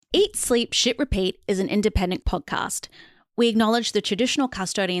Eat, Sleep, Shit, Repeat is an independent podcast. We acknowledge the traditional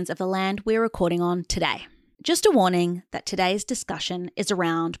custodians of the land we're recording on today. Just a warning that today's discussion is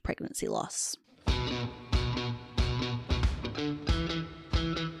around pregnancy loss.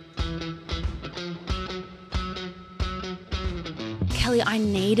 Kelly, I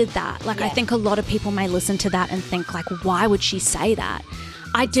needed that. I think a lot of people may listen to that and think, why would she say that?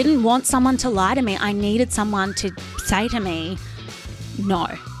 I didn't want someone to lie to me. I needed someone to say to me, no.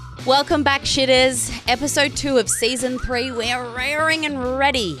 Welcome back, shitters. Episode 2 of Season 3. We're raring and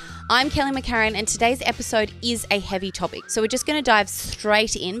ready. I'm Kelly McCarran, and today's episode is a heavy topic. So we're just going to dive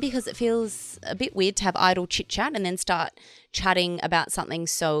straight in because it feels a bit weird to have idle chit-chat and then start chatting about something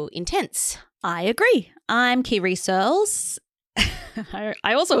so intense. I agree. I'm Kiri Searles.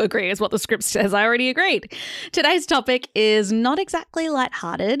 I also agree is what the script says. I already agreed. Today's topic is not exactly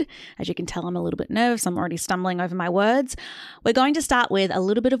lighthearted. As you can tell, I'm a little bit nervous. I'm already stumbling over my words. We're going to start with a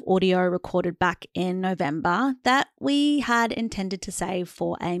little bit of audio recorded back in November that we had intended to save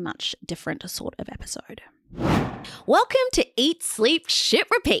for a much different sort of episode. Welcome to Eat, Sleep, Shit,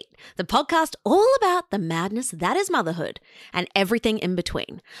 Repeat, the podcast all about the madness that is motherhood and everything in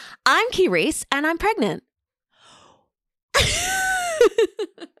between. I'm Kiri and I'm pregnant.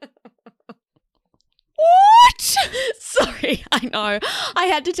 What? Sorry, I know. I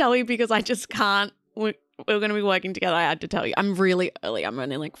had to tell you because I just can't. We're going to be working together. I had to tell you. I'm really early. I'm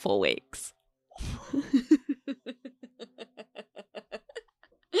only 4 weeks.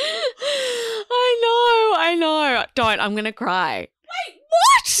 I know. Don't. I'm going to cry. Wait,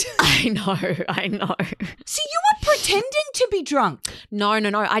 what? I know. See, you were pretending to be drunk. No.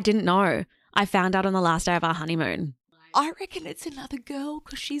 I didn't know. I found out on the last day of our honeymoon. I reckon it's another girl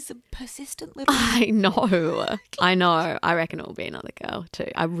because she's a persistent little... I know. I reckon it will be another girl too.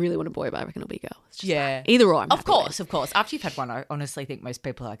 I really want a boy, but I reckon it'll be a girl. Yeah. Either or. Of course. After you've had one, I honestly think most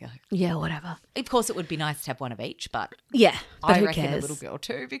people are going, yeah, whatever. Of course, it would be nice to have one of each, but... Yeah, but I who reckon cares? a little girl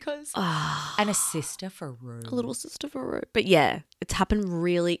too because... And a sister for Rue. A little sister for Rue. But yeah, it's happened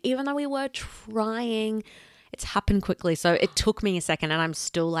really, even though we were trying... It's happened quickly, so it took me a second and I'm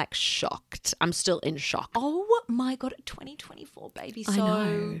still shocked. I'm still in shock. Oh my God, 2024 baby. So I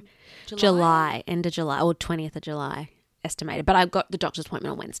know. July, end of July, or 20th of July estimated. But I've got the doctor's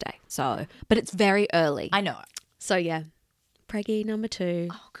appointment on Wednesday, so, but it's very early. I know. So yeah, preggy number 2.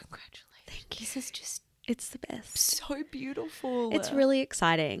 Oh, congratulations. Thank you. This is just... It's the best. So beautiful. It's really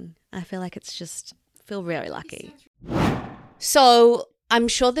exciting. I feel like feel very lucky. So I'm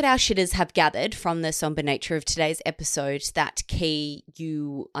sure that our shitters have gathered from the somber nature of today's episode that, Key,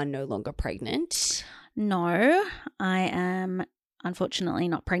 you are no longer pregnant. No, I am unfortunately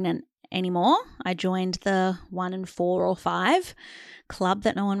not pregnant anymore. I joined the 1 in 4 or 5 club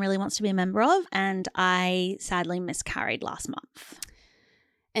that no one really wants to be a member of, and I sadly miscarried last month.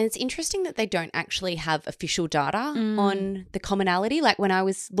 And it's interesting that they don't actually have official data on the commonality. Like when I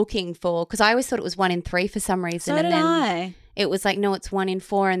was looking for, because I always thought it was 1 in 3 for some reason. So did I. It was no, it's 1 in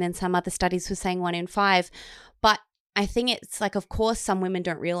 4, and then some other studies were saying 1 in 5. But I think it's of course, some women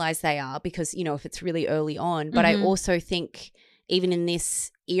don't realize they are because, if it's really early on. But I also think even in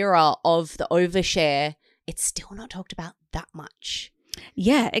this era of the overshare, it's still not talked about that much.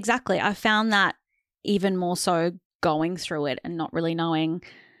 Yeah, exactly. I found that even more so going through it and not really knowing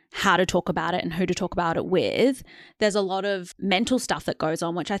how to talk about it and who to talk about it with. There's a lot of mental stuff that goes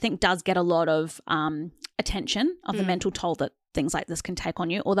on, which I think does get a lot of attention of the mental toll that things like this can take on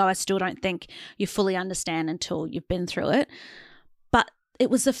you, although I still don't think you fully understand until you've been through it. But it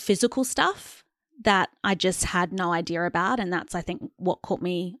was the physical stuff that I just had no idea about, and that's, I think, what caught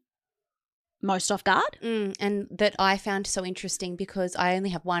me most off guard. And that I found so interesting because I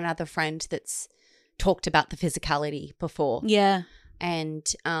only have one other friend that's talked about the physicality before. Yeah. And,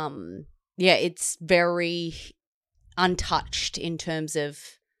 it's very untouched in terms of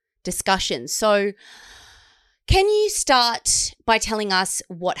discussion. So can you start by telling us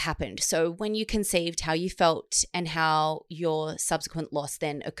what happened? So when you conceived, how you felt and how your subsequent loss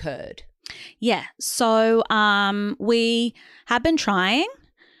then occurred? Yeah. So we have been trying.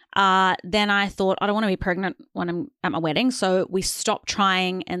 Then I thought, I don't want to be pregnant when I'm at my wedding. So we stopped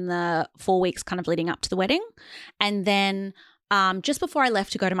trying in the 4 weeks kind of leading up to the wedding. And then just before I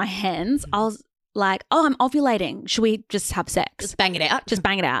left to go to my hens, I was like, oh, I'm ovulating. Should we just have sex? Just bang it out. Just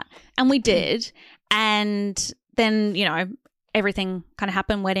bang it out. And we did. And then, everything kind of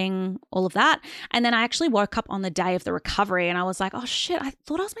happened, wedding, all of that. And then I actually woke up on the day of the recovery and I was like, oh shit, I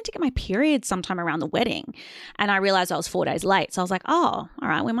thought I was meant to get my period sometime around the wedding. And I realized I was 4 days late. So I was like, oh, all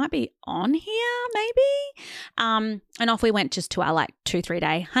right, we might be on here maybe. And off we went just to our 2-3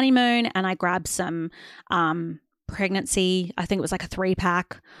 day honeymoon, and I grabbed some pregnancy. I think it was like a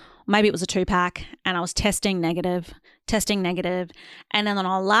 3-pack. Maybe it was a 2-pack, and I was testing negative. And then on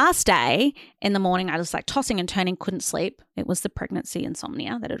our last day in the morning, I was like tossing and turning, couldn't sleep. It was the pregnancy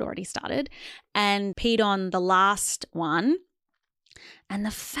insomnia that had already started, and peed on the last one. And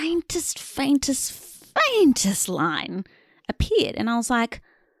the faintest line appeared. And I was like,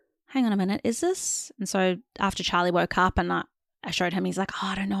 hang on a minute, is this? And so after Charlie woke up and I showed him, he's like, oh,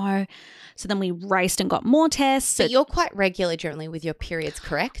 I don't know. So then we raced and got more tests. But you're quite regular generally with your periods,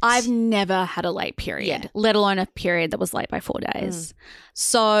 correct? I've never had a late period, let alone a period that was late by 4 days.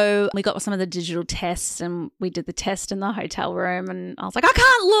 So we got some of the digital tests and we did the test in the hotel room, and I was like, I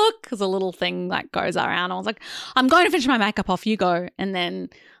can't look, because a little thing like goes around. I was like, I'm going to finish my makeup off, you go. And then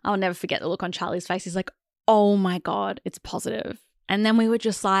I'll never forget the look on Charlie's face. He's like, oh my God, it's positive. And then we were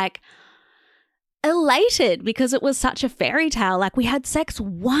just like, elated, because it was such a fairy tale. Like, we had sex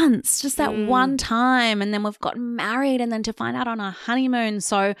once, just that one time, and then we've gotten married, and then to find out on our honeymoon.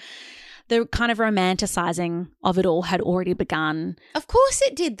 So the kind of romanticizing of it all had already begun. Of course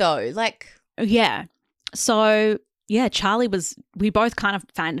it did, though. Like, yeah. So yeah, Charlie was, we both kind of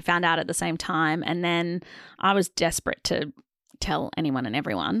found out at the same time, and then I was desperate to tell anyone and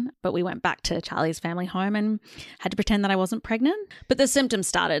everyone, but we went back to Charlie's family home and had to pretend that I wasn't pregnant. But the symptoms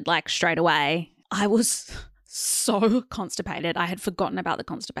started like straight away. I was so constipated. I had forgotten about the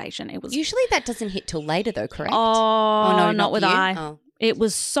constipation. It was usually that doesn't hit till later though, correct? Oh, no, not with you? I. Oh. It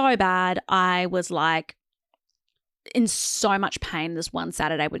was so bad. I was like in so much pain. This one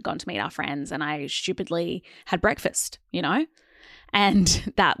Saturday we'd gone to meet our friends and I stupidly had breakfast, you know?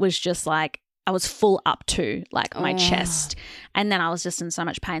 And that was just like, I was full up to like my chest, and then I was just in so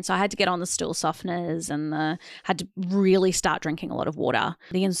much pain. So I had to get on the stool softeners and had to really start drinking a lot of water.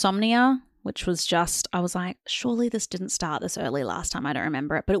 The insomnia, which was just, I was like, surely this didn't start this early last time. I don't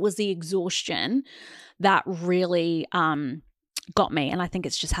remember it, but it was the exhaustion that really got me. And I think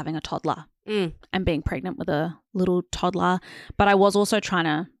it's just having a toddler and being pregnant with a little toddler. But I was also trying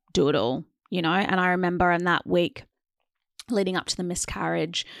to do it all, you know, and I remember in that week leading up to the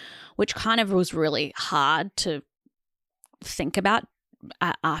miscarriage, which kind of was really hard to think about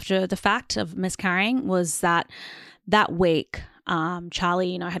after the fact of miscarrying, was that week Charlie,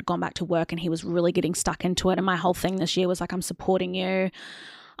 you know, had gone back to work and he was really getting stuck into it. And my whole thing this year was like, I'm supporting you.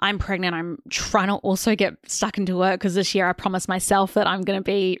 I'm pregnant. I'm trying to also get stuck into work, because this year I promised myself that I'm going to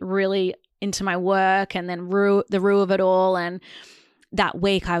be really into my work, and then the rue of it all. And that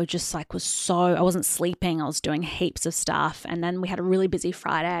week I was just like, I wasn't sleeping. I was doing heaps of stuff. And then we had a really busy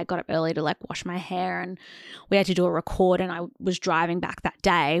Friday. I got up early to like wash my hair, and we had to do a record, and I was driving back that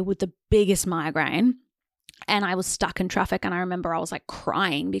day with the biggest migraine. And I was stuck in traffic, and I remember I was like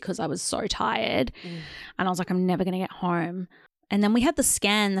crying because I was so tired. And I was like, I'm never going to get home. And then we had the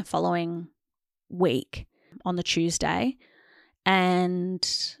scan the following week on the Tuesday, and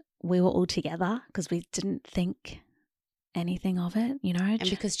we were all together because we didn't think anything of it, you know. And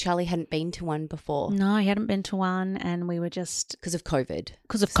because Charlie hadn't been to one before. No, he hadn't been to one, and we were just... Because of COVID.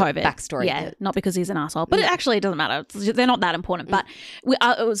 Backstory. Yeah, not because he's an asshole. But it actually doesn't matter. They're not that important. But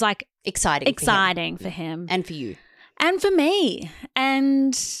it was like... Exciting for him. And for you. And for me.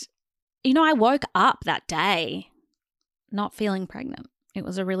 And, you know, I woke up that day not feeling pregnant. It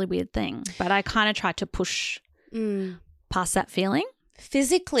was a really weird thing. But I kind of tried to push past that feeling.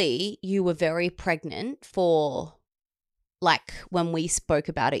 Physically, you were very pregnant for... Like when we spoke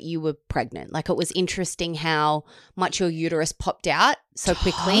about it, you were pregnant. Like, it was interesting how much your uterus popped out so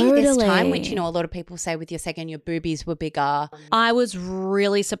quickly this time, which, you know, a lot of people say with your second, your boobies were bigger. I was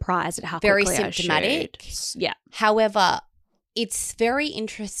really surprised at how very quickly symptomatic. Yeah. However, it's very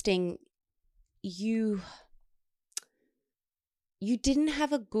interesting. You didn't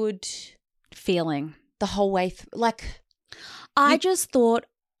have a good feeling the whole way through. Like, I just thought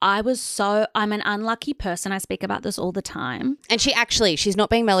I'm an unlucky person. I speak about this all the time. And she's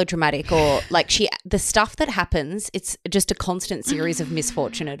not being melodramatic or like the stuff that happens, it's just a constant series of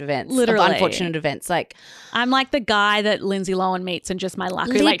misfortunate events. Literally. Of unfortunate events. Like, I'm like the guy that Lindsay Lohan meets in Just My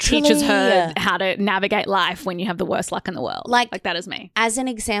Luck, who like teaches her how to navigate life when you have the worst luck in the world. Like that is me. As an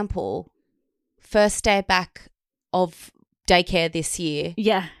example, first day back of daycare this year.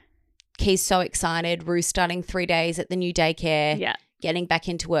 Yeah. Key's so excited. Rue's starting 3 days at the new daycare. Yeah. Getting back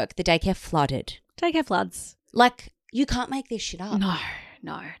into work. The daycare flooded. Daycare floods. Like, you can't make this shit up.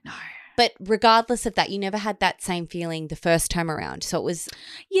 No. But regardless of that, you never had that same feeling the first time around. So it was...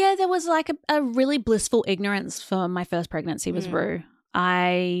 Yeah, there was like a really blissful ignorance for my first pregnancy was Rue.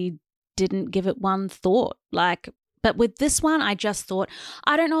 I didn't give it one thought. Like, But with this one, I just thought,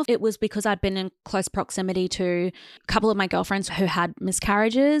 I don't know if it was because I'd been in close proximity to a couple of my girlfriends who had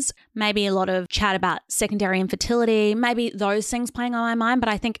miscarriages, maybe a lot of chat about secondary infertility, maybe those things playing on my mind. But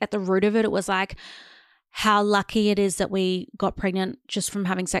I think at the root of it, it was like how lucky it is that we got pregnant just from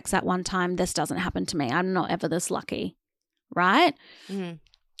having sex that one time. This doesn't happen to me. I'm not ever this lucky, right? Mm.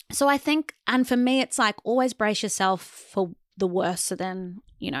 So I think, and for me, it's like always brace yourself for the worst so then,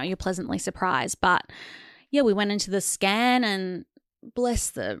 you're pleasantly surprised. But yeah, we went into the scan and bless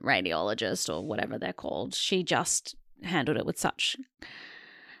the radiologist or whatever they're called. She just handled it with such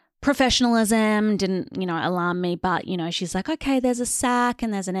professionalism, didn't, alarm me. But, she's like, okay, there's a sac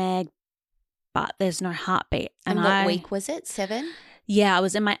and there's an egg, but there's no heartbeat. And what week was it? 7? Yeah, I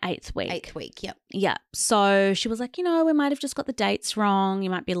was in my 8th week. 8th week, yep. Yeah. So she was like, we might have just got the dates wrong. You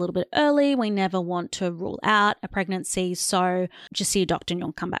might be a little bit early. We never want to rule out a pregnancy. So just see your doctor and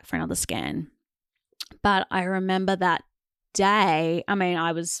you'll come back for another scan. But I remember that day,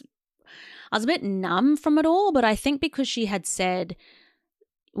 I was a bit numb from it all, but I think because she had said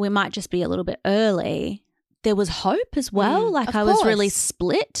we might just be a little bit early, there was hope as well. I was really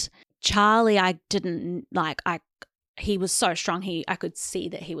split. Charlie, I didn't he was so strong. I could see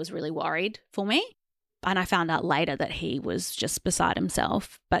that he was really worried for me. And I found out later that he was just beside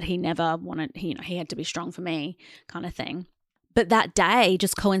himself, but he never wanted, he had to be strong for me kind of thing. But that day,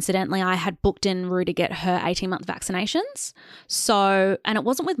 just coincidentally, I had booked in Rue to get her 18-month vaccinations. So, and it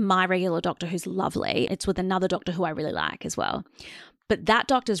wasn't with my regular doctor who's lovely. It's with another doctor who I really like as well. But that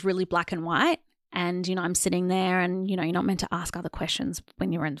doctor's really black and white. And, I'm sitting there and, you're not meant to ask other questions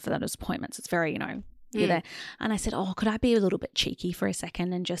when you're in for those appointments. It's very, you're there. And I said, oh, could I be a little bit cheeky for a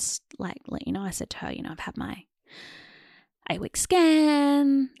second and just let you know? I said to her, I've had my 8-week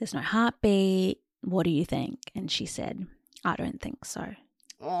scan. There's no heartbeat. What do you think? And she said, I don't think so.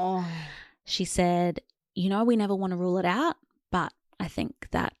 Oh. She said, we never want to rule it out, but I think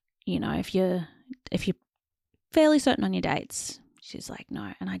that, if you're fairly certain on your dates. She's like,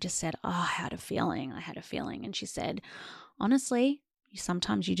 no. And I just said, oh, I had a feeling. And she said, honestly,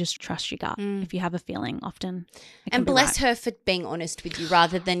 sometimes you just trust your gut. If you have a feeling, often it can And be bless right. her for being honest with you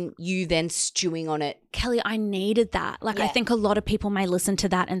rather than you then stewing on it. Kelly, I needed that. I think a lot of people may listen to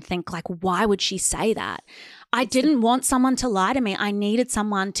that and think why would she say that? I didn't want someone to lie to me. I needed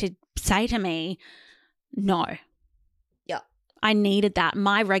someone to say to me, no. Yeah. I needed that.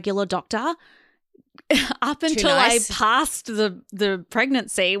 My regular doctor, up until nice. I passed the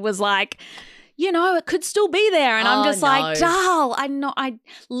pregnancy, was like, it could still be there. And I'm just like, Dal, I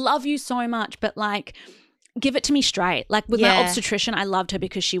love you so much, but give it to me straight. With my obstetrician, I loved her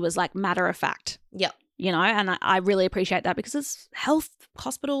because she was matter of fact. Yep. And I really appreciate that because it's health,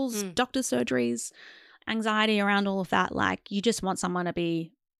 hospitals, doctors' surgeries, anxiety around all of that. You just want someone to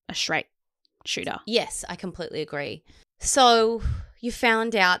be a straight shooter. Yes, I completely agree. So you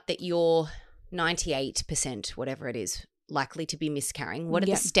found out that you're 98%, whatever it is, likely to be miscarrying. What are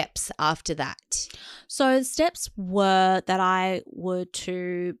the steps after that? So the steps were that I were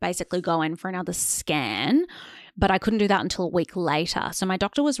to basically go in for another scan, but I couldn't do that until a week later. So my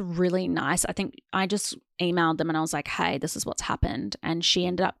doctor was really nice. I think I just emailed them and I was like, hey, this is what's happened. And she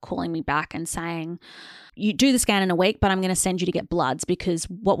ended up calling me back and saying, you do the scan in a week, but I'm going to send you to get bloods because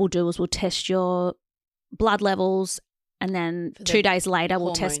what we'll do is we'll test your blood levels and then 2 days later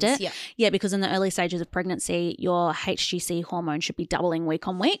we'll test it. Yeah, because in the early stages of pregnancy, your HCG hormone should be doubling week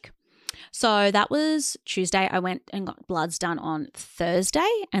on week. So that was Tuesday. I went and got bloods done on Thursday,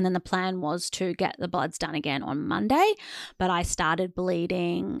 and then the plan was to get the bloods done again on Monday. But I started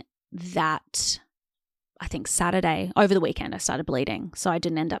bleeding that, I think, Saturday. Over the weekend I started bleeding, so I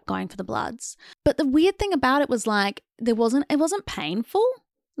didn't end up going for the bloods. But the weird thing about it was it wasn't painful.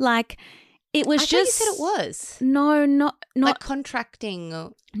 It was just. I thought you said it was. No, not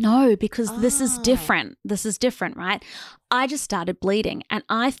contracting. No, because this is different. This is different, right? I just started bleeding and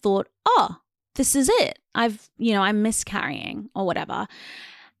I thought, oh, this is it. I'm miscarrying or whatever.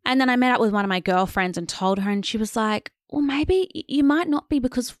 And then I met up with one of my girlfriends and told her, and she was like, well, maybe you might not be,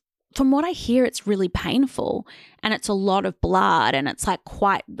 because from what I hear, it's really painful and it's a lot of blood and it's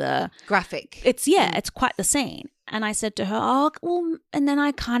quite the graphic. It's quite the scene. And I said to her, oh, well, and then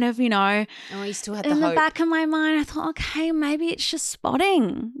I kind of, you still had in the back of my mind, I thought, okay, maybe it's just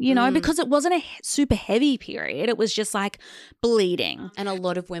spotting, because it wasn't a super heavy period. It was just bleeding. And a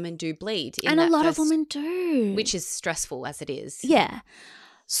lot of women do bleed. And a lot of women do. Which is stressful as it is. Yeah.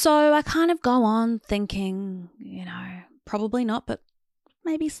 So I kind of go on thinking, probably not, but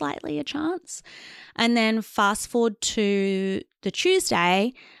maybe slightly a chance. And then fast forward to the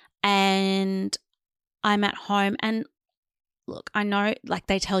Tuesday and I'm at home, and look, I know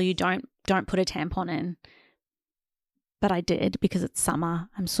they tell you don't put a tampon in but I did because it's summer.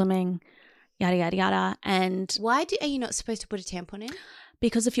 I'm swimming, yada, yada, yada. And Why are you not supposed to put a tampon in?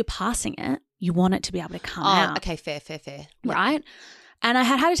 because if you're passing it, you want it to be able to come Oh, out. okay, fair. Yeah. Right? And I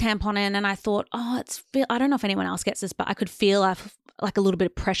had a tampon in and I thought, I don't know if anyone else gets this, but I could feel like a little bit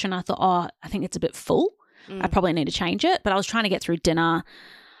of pressure and I thought, I think it's a bit full. I probably need to change it. But I was trying to get through dinner.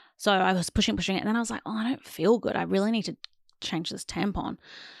 So I was pushing it. And then I was like, I don't feel good. I really need to change this tampon.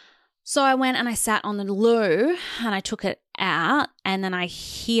 So I went and I sat on the loo and I took it out and then I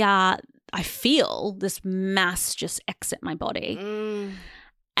feel this mass just exit my body.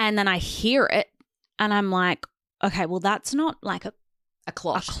 And then I hear it and I'm like, okay, well, that's not like a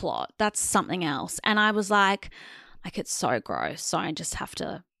clot. A clot. That's something else. And I was like, it's so gross. So I just have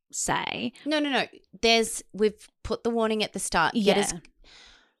to say. No. We've put the warning at the start. Yeah.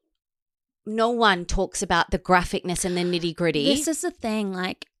 No one talks about the graphicness and the nitty gritty. This is the thing,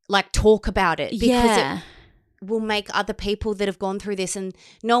 like talk about it because it will make other people that have gone through this and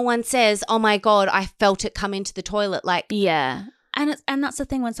no one says, oh my God, I felt it come into the toilet. Yeah. And that's the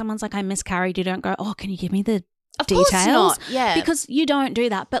thing when someone's like, I miscarried, you don't go, oh, can you give me the of details? Course not. Yeah. Because you don't do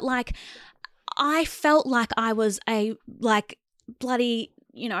that. But like I felt like I was a bloody,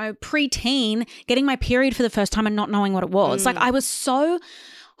 preteen getting my period for the first time and not knowing what it was. Like I was so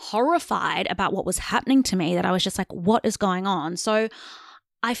horrified about what was happening to me that I was just like, what is going on? So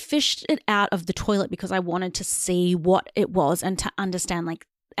I fished it out of the toilet because I wanted to see what it was and to understand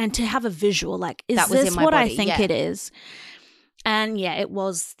and to have a visual is this what I think it is? And yeah, it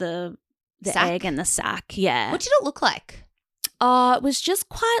was the egg and the sac. Yeah. What did it look like? It was just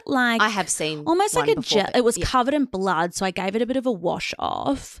quite I have seen almost like a gel. It was yeah. covered in blood, so I gave it a bit of a wash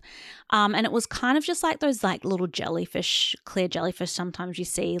off. And it was kind of just like those little jellyfish, clear jellyfish sometimes you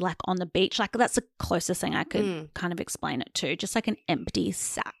see on the beach. That's the closest thing I could kind of explain it to, just like an empty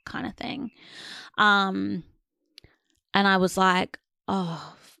sac kind of thing. And I was like, I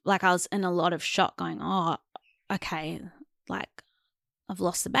was in a lot of shock going, oh, okay, I've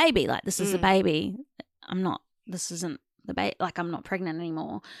lost the baby. This is the baby. This isn't the baby. I'm not pregnant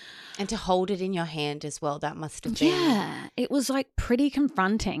anymore. And to hold it in your hand as well, that must have been. Yeah, it was pretty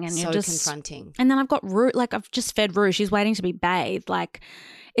confronting. And so confronting. And then I've got Rue, I've just fed Rue. She's waiting to be bathed.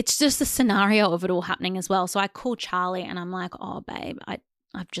 It's just the scenario of it all happening as well. So I call Charlie and I'm like, oh, babe,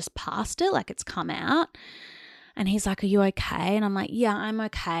 I've just passed it. It's come out. And he's like, are you okay? And I'm like, yeah, I'm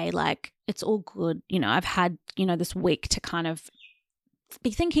okay. It's all good. I've had, this week to kind of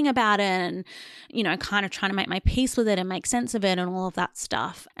be thinking about it and, kind of trying to make my peace with it and make sense of it and all of that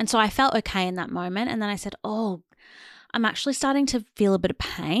stuff. And so I felt okay in that moment. And then I said, oh, I'm actually starting to feel a bit of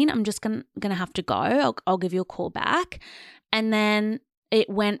pain. I'm just gonna have to go. I'll give you a call back. And then it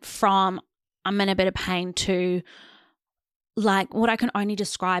went from I'm in a bit of pain to what I can only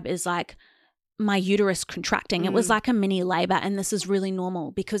describe is my uterus contracting. It was like a mini labor, and this is really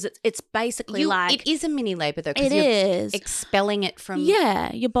normal because it's basically it is a mini labor though. It is expelling it from.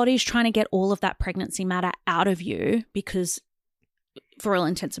 Yeah, your body's trying to get all of that pregnancy matter out of you because, for all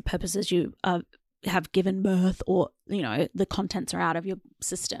intents and purposes, you have given birth, or the contents are out of your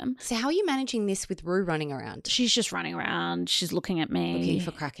system. So how are you managing this with Rue running around? She's just running around. She's looking at me, looking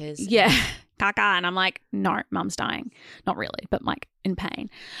for crackers. Yeah, caca, and I'm like, no, mum's dying. Not really, but in pain.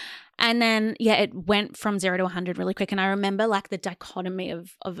 And then, yeah, it went from 0 to 100 really quick. And I remember the dichotomy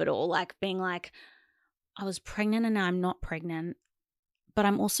of it all, being I was pregnant and now I'm not pregnant, but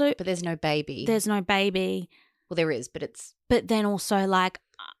I'm also. But there's no baby. There's no baby. Well, there is, but it's. But then also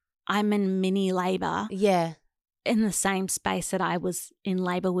I'm in mini labor. Yeah. In the same space that I was in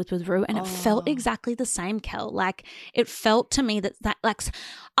labor with Rue. And it felt exactly the same, Kel. It felt to me that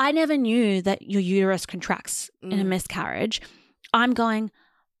I never knew that your uterus contracts in a miscarriage. I'm going,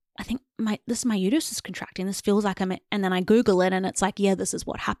 I think my uterus is contracting. This feels like and then I Google it and it's yeah, this is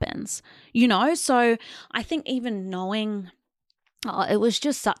what happens, So I think even knowing, it was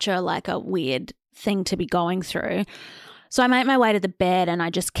just such a weird thing to be going through. So I make my way to the bed and I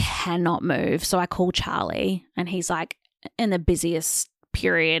just cannot move. So I call Charlie and he's in the busiest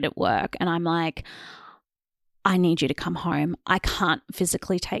period at work. And I'm like, I need you to come home. I can't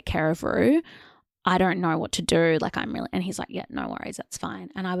physically take care of Rue. I don't know what to do. And he's like, yeah, no worries. That's fine.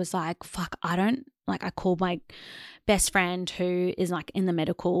 And I was like, fuck, I called my best friend who is in the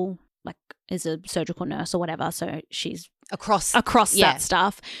medical, is a surgical nurse or whatever. So she's across that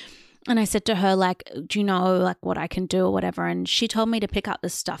stuff. And I said to her, do you know, what I can do or whatever? And she told me to pick up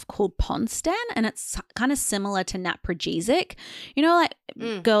this stuff called Ponstan, and it's kind of similar to naprogesic.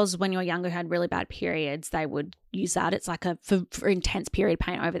 Girls when you're younger had really bad periods, they would use that. It's for intense period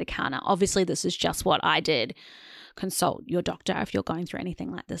pain over the counter. Obviously, this is just what I did. consult your doctor if you're going through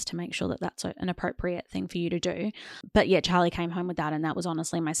anything like this to make sure that that's an appropriate thing for you to do. But yeah, Charlie came home with that, and that was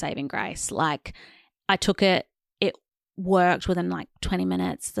honestly my saving grace. Like, I took it, it worked within like 20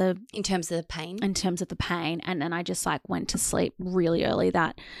 minutes. In terms of the pain? In terms of the pain. And then I just like went to sleep really early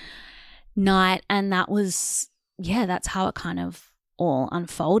that night. And that was, yeah, that's how it kind of all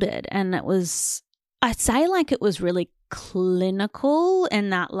unfolded. And it was, I'd say like it was really clinical in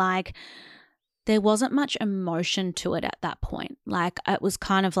that like there wasn't much emotion to it at that point. Like it was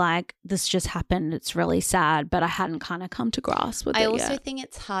kind of like, this just happened. It's really sad, but I hadn't kind of come to grasp with it I also yet. think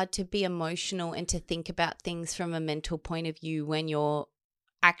it's hard to be emotional and to think about things from a mental point of view when you're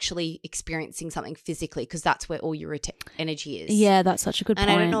actually experiencing something physically, because that's where all your energy is. Yeah, that's such a good point.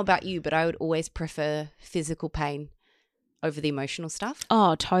 And I don't know about you, but I would always prefer physical pain over the emotional stuff.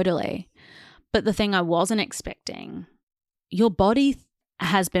 Oh, totally. But the thing I wasn't expecting, your body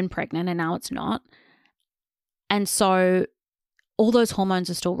has been pregnant and now it's not. And so all those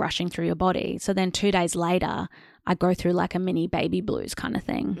hormones are still rushing through your body. So then 2 days later, I go through like a mini baby blues kind of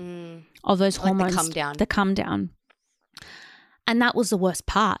thing of those hormones. Like the come down. And that was the worst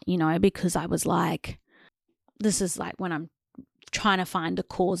part, you know, because I was like, this is like when I'm trying to find the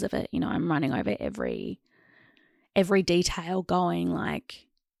cause of it. You know, I'm running over every detail going like,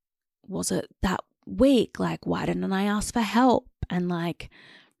 was it that week? Like, why didn't I ask for help? And like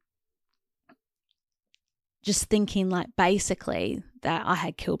just thinking like basically that I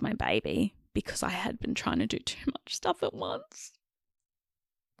had killed my baby because I had been trying to do too much stuff at once.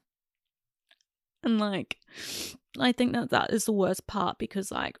 And like, I think that is the worst part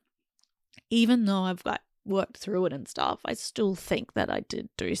because like, even though I've like worked through it and stuff, I still think that I did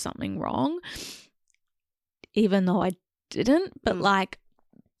do something wrong, even though I didn't. But like,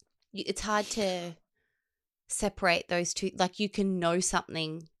 it's hard to separate those two. Like, you can know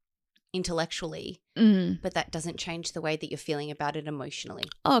something intellectually, but that doesn't change the way that you're feeling about it emotionally.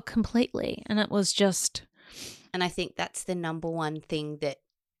 Oh, completely. And it was just, and I think that's the number one thing that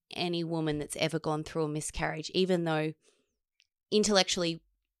any woman that's ever gone through a miscarriage, even though intellectually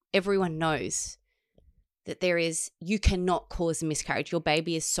everyone knows that you cannot cause a miscarriage. Your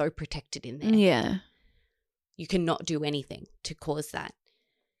baby is so protected in there. Yeah. You cannot do anything to cause that.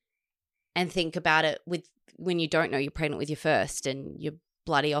 And think about it when you don't know you're pregnant with your first and you're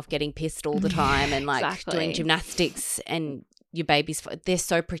bloody off getting pissed all the time and like Exactly. doing gymnastics and your baby's, they're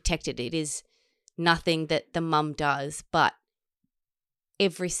so protected. It is nothing that the mum does, but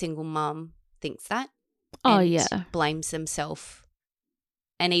every single mum thinks that. Oh, and yeah. blames themselves.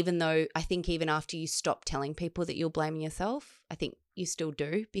 And even though I think even after you stop telling people that you're blaming yourself, I think you still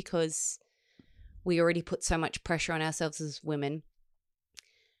do, because we already put so much pressure on ourselves as women.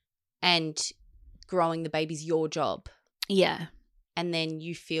 And growing the baby's your job. Yeah. And then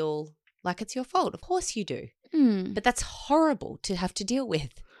you feel like it's your fault. Of course you do. Mm. But that's horrible to have to deal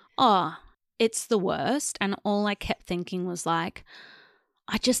with. Oh, it's the worst. And all I kept thinking was like,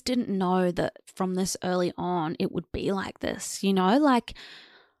 I just didn't know that from this early on it would be like this, you know? Like,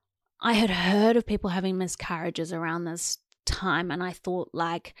 I had heard of people having miscarriages around this time, and I thought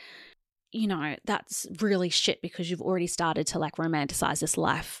like, you know, that's really shit because you've already started to like romanticize this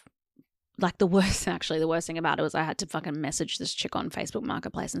life. Like the worst thing about it was I had to fucking message this chick on Facebook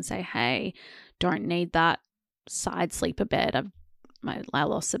Marketplace and say, hey, don't need that side sleeper bed. I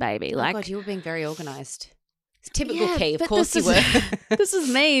lost the baby. Like, oh God, you were being very organised. It's typical Yeah, Key, of but course you this were. This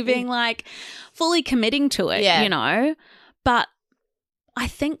is me being like fully committing to it, Yeah. you know? But I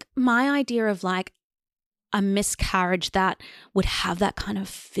think my idea of like a miscarriage that would have that kind of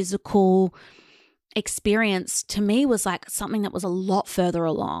physical experience to me was like something that was a lot further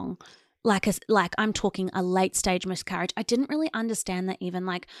along. Like I'm talking a late stage miscarriage. I didn't really understand that even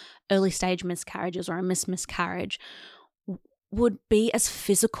like early stage miscarriages or a miscarriage would be as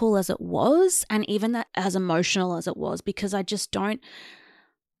physical as it was, and even that as emotional as it was, because I just don't,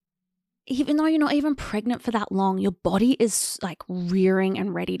 even though you're not even pregnant for that long, your body is like rearing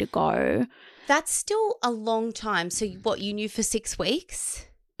and ready to go. That's still a long time. So what, you knew for 6 weeks?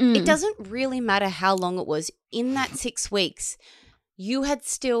 Mm. It doesn't really matter how long it was. In that 6 weeks, you had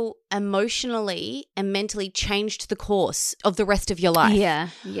still emotionally and mentally changed the course of the rest of your life.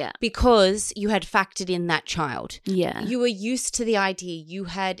 Yeah. Because you had factored in that child. Yeah. You were used to the idea.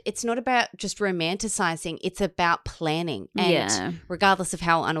 It's not about just romanticizing, it's about planning. And regardless of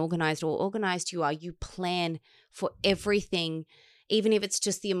how unorganized or organized you are, you plan for everything, even if it's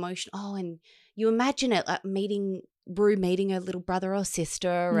just the emotion. Oh, and you imagine it like Rue meeting her little brother or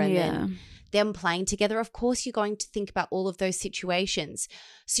sister and then them playing together. Of course, you're going to think about all of those situations.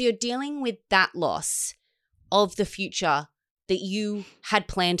 So you're dealing with that loss of the future that you had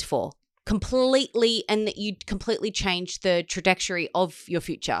planned for. completely, and that you'd completely change the trajectory of your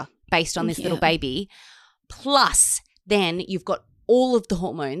future based on this little baby. Plus, then you've got all of the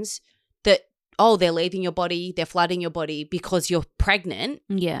hormones that, they're leaving your body, they're flooding your body because you're pregnant.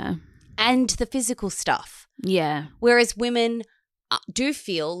 Yeah. And the physical stuff. Yeah. Whereas women do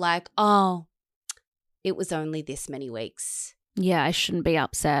feel like, it was only this many weeks. Yeah, I shouldn't be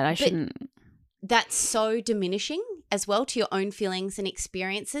upset. I shouldn't. That's so diminishing as well to your own feelings and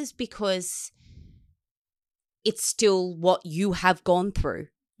experiences, because it's still what you have gone through.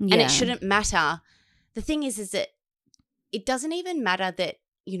 Yeah. And it shouldn't matter. The thing is that it doesn't even matter that,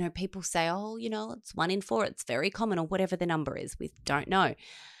 people say, it's 1 in 4. It's very common, or whatever the number is. We don't know.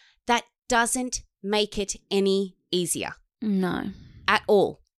 That doesn't make it any easier. No. At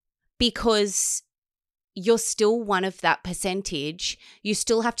all. Because you're still one of that percentage. You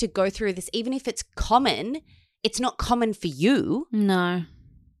still have to go through this. Even if it's common, it's not common for you. No.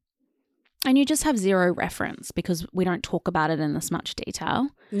 And you just have zero reference because we don't talk about it in this much detail.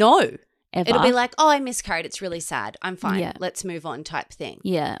 No. Ever. It'll be like, I miscarried. It's really sad. I'm fine. Yeah. Let's move on type thing.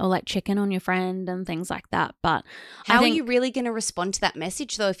 Yeah. Or like check in on your friend and things like that. But how are you really going to respond to that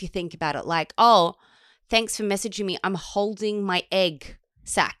message though if you think about it? Like, thanks for messaging me. I'm holding my egg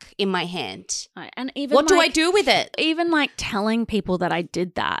sack in my hand. And even what do I do with it? Even like telling people that I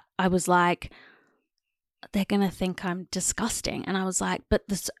did that, I was like, they're going to think I'm disgusting. And I was like, but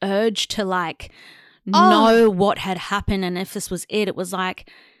this urge to like know what had happened and if this was it was like,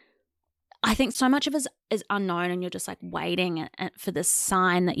 I think so much of it is unknown and you're just like waiting for this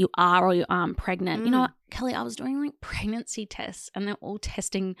sign that you are or you aren't pregnant. You know what, Kelly, I was doing like pregnancy tests and they're all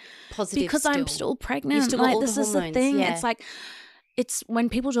testing positive because I'm still pregnant. You've still got like all this the is the hormones, thing. yeah. It's like, it's when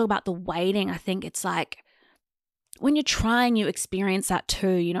people talk about the waiting, I think it's like when you're trying, you experience that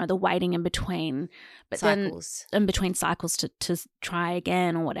too, the waiting in between. But cycles. Then in between cycles to try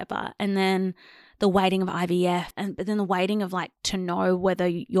again or whatever. And then the waiting of IVF but then the waiting of like to know whether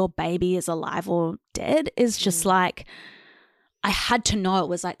your baby is alive or dead is just like, I had to know. It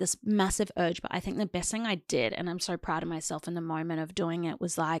was like this massive urge. But I think the best thing I did, and I'm so proud of myself in the moment of doing it,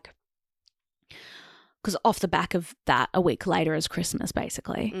 was like, because off the back of that, a week later is Christmas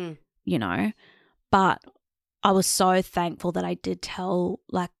basically, but I was so thankful that I did tell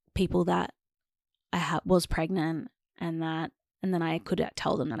like people that I was pregnant and then I could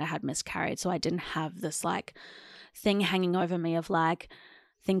tell them that I had miscarried. So I didn't have this like thing hanging over me of like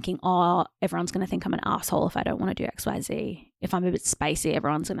thinking, everyone's going to think I'm an asshole if I don't want to do XYZ. If I'm a bit spacey,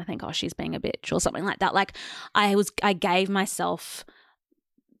 everyone's going to think, she's being a bitch or something like that. Like I gave myself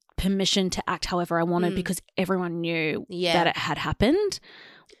permission to act however I wanted because everyone knew that it had happened,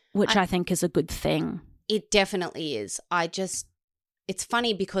 which I think is a good thing. It definitely is. It's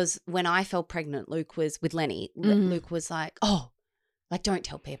funny because when I fell pregnant, Luke was with Lenny. Luke was like, don't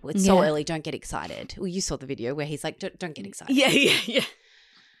tell people. It's so early. Don't get excited. Well, you saw the video where he's like, don't get excited. Yeah.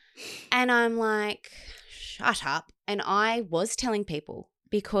 And I'm like, shut up. And I was telling people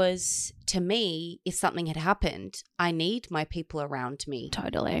because to me, if something had happened, I need my people around me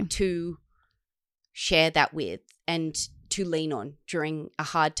totally to share that with and to lean on during a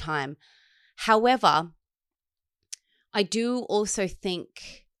hard time. However, I do also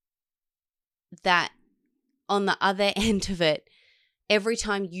think that on the other end of it, every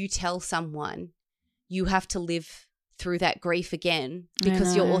time you tell someone, you have to live through that grief again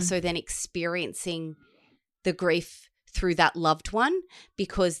because you're also then experiencing the grief through that loved one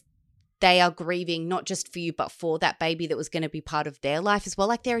because they are grieving not just for you but for that baby that was going to be part of their life as well.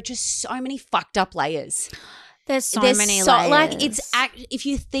 Like there are just so many fucked up layers. There's so many layers. Like if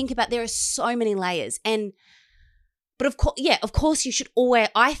you think about, there are so many layers But of course you should always,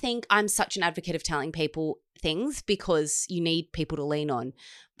 I think I'm such an advocate of telling people things because you need people to lean on.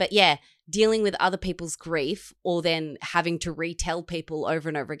 But yeah, dealing with other people's grief or then having to retell people over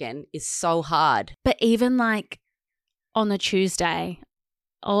and over again is so hard. But even like on the Tuesday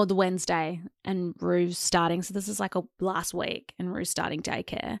or the Wednesday and Rue's starting, so this is like a last week and Rue's starting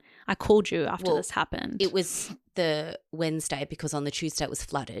daycare. I called you after this happened. It was the Wednesday because on the Tuesday it was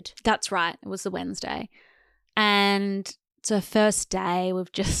flooded. That's right. It was the Wednesday. And so first day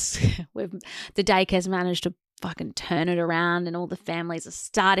the daycare's managed to fucking turn it around and all the families are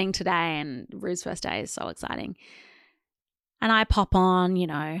starting today and Rue's first day is so exciting. And I pop on,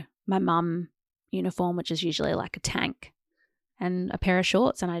 my mum uniform, which is usually like a tank and a pair of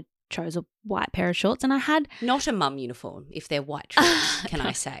shorts, and I chose a white pair of shorts and I had not a mum uniform if they're white shorts, can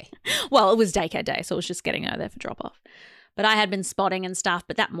I say? Well, it was daycare day, so it was just getting her there for drop off. But I had been spotting and stuff,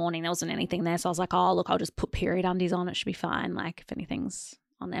 but that morning there wasn't anything there. So I was like, look, I'll just put period undies on. It should be fine. Like if anything's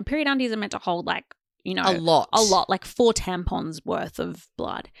on there. And period undies are meant to hold like, a lot, like 4 tampons worth of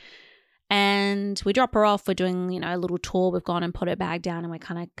blood. And we drop her off. We're doing, a little tour. We've gone and put her bag down and we're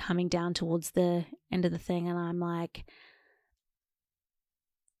kind of coming down towards the end of the thing. And I'm like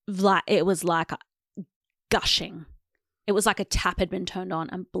it was like gushing. It was like a tap had been turned on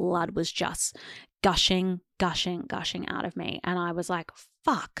and blood was just gushing out of me. And I was like,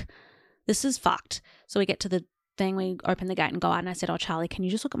 fuck, this is fucked. So we get to the thing, we open the gate and go out, and I said, oh, Charlie, can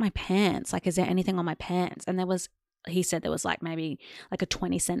you just look at my pants? Like, is there anything on my pants? And he said there was like maybe like a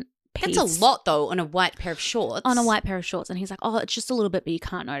 20-cent piece. That's a lot though on a white pair of shorts. On a white pair of shorts. And he's like, oh, it's just a little bit, but you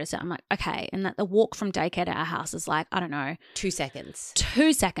can't notice it. I'm like, okay. And that the walk from daycare to our house is like, I don't know. 2 seconds.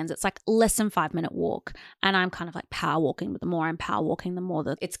 2 seconds. It's like less than 5-minute walk. And I'm kind of like power walking, but the more I'm power walking, the more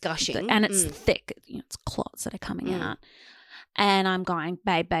it's gushing. And it's thick. It's clots that are coming out. And I'm going,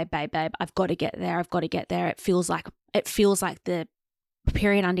 babe, I've got to get there. It feels like the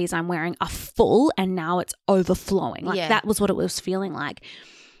period undies I'm wearing are full and now it's overflowing. Like that was what it was feeling like.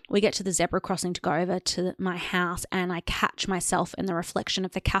 We get to the zebra crossing to go over to my house and I catch myself in the reflection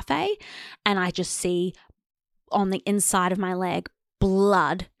of the cafe and I just see on the inside of my leg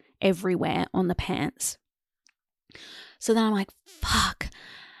blood everywhere on the pants. So then I'm like, fuck.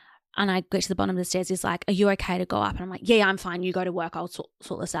 And I get to the bottom of the stairs. He's like, are you okay to go up? And I'm like, yeah, I'm fine. You go to work. I'll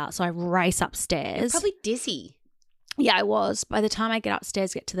sort this out. So I race upstairs. You're probably dizzy. Yeah, I was. By the time I get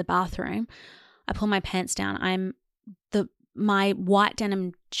upstairs, get to the bathroom, I pull my pants down. My white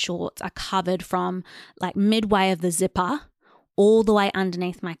denim shorts are covered from like midway of the zipper all the way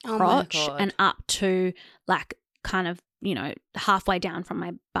underneath my crotch and up to like kind of, halfway down from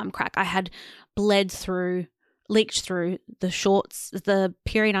my bum crack. I had leaked through the shorts, the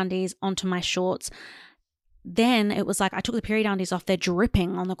period undies onto my shorts. Then it was like I took the period undies off. They're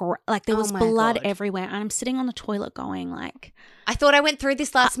dripping on the like there was blood everywhere. And I'm sitting on the toilet going like, I thought I went through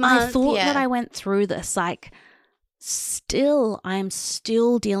this last month. I thought that I went through this. Like I'm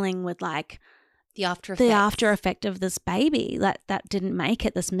still dealing with like the after effect of this baby that didn't make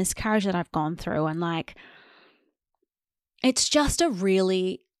it, this miscarriage that I've gone through. And like, it's just a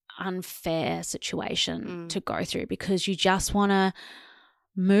really unfair situation to go through because you just want to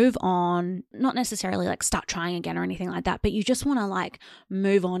move on, not necessarily like start trying again or anything like that, but you just want to like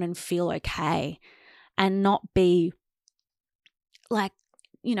move on and feel okay and not be like,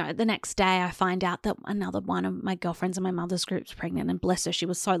 the next day I find out that another one of my girlfriends in my mother's group's pregnant, and bless her, she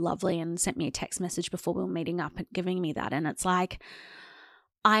was so lovely and sent me a text message before we were meeting up and giving me that. And it's like,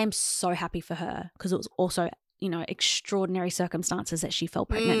 I am so happy for her because it was also, extraordinary circumstances that she fell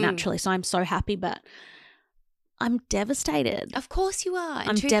pregnant naturally. So I'm so happy, but I'm devastated. Of course you are. And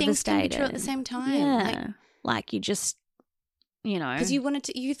I'm two devastated. things can be true at the same time. Yeah. Like you just, because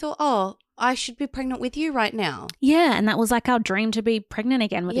you thought, oh, I should be pregnant with you right now. Yeah, and that was like our dream to be pregnant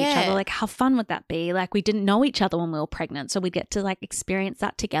again with each other. Like how fun would that be? Like we didn't know each other when we were pregnant, so we get to like experience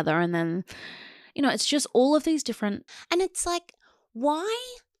that together. And then, it's just all of these different. And it's like,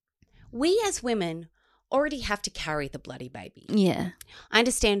 why we as women already have to carry the bloody baby. Yeah. I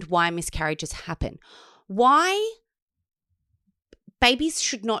understand why miscarriages happen. Why babies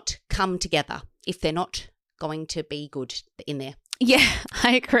should not come together if they're not going to be good in there. Yeah,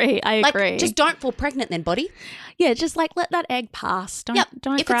 I agree. I agree. Just don't fall pregnant then, body. Yeah, just like let that egg pass. Don't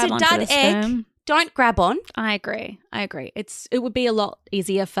if grab it's a onto dud the egg, sperm. don't grab on. I agree. It would be a lot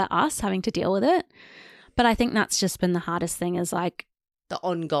easier for us having to deal with it. But I think that's just been the hardest thing is like the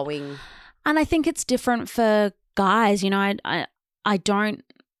ongoing. And I think it's different for guys. I don't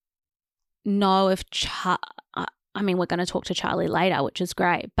know if we're going to talk to Charlie later, which is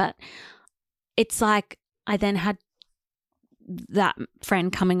great, but it's like I then had that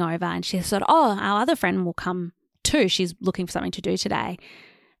friend coming over and she said, oh, our other friend will come too. She's looking for something to do today.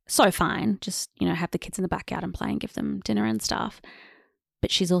 So fine. Just, have the kids in the backyard and play and give them dinner and stuff.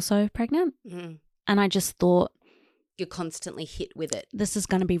 But she's also pregnant. Mm. And I just thought, you're constantly hit with it. This is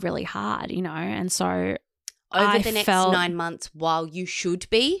going to be really hard, and so over the next 9 months while you should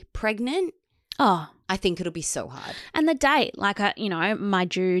be pregnant, I think it'll be so hard. And the date, like, my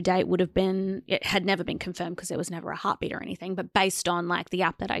due date would have been, it had never been confirmed because there was never a heartbeat or anything, but based on like the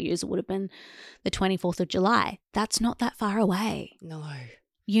app that I use, it would have been the 24th of July. That's not that far away. No.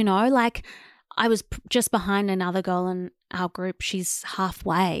 Like I was just behind another girl in our group. She's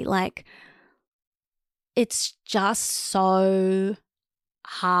halfway. Like, it's just so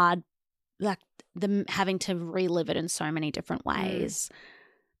hard, like them having to relive it in so many different ways.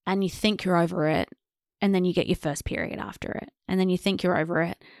 And you think you're over it, and then you get your first period after it, and then you think you're over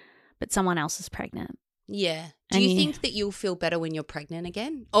it, but someone else is pregnant. Yeah. Do you think that you'll feel better when you're pregnant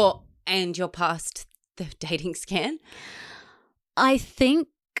again? And you're past the dating scan? I think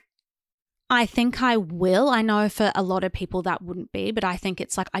I think I will. I know for a lot of people that wouldn't be, but I think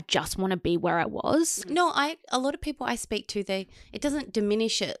it's like I just want to be where I was. No, a lot of people I speak to, it doesn't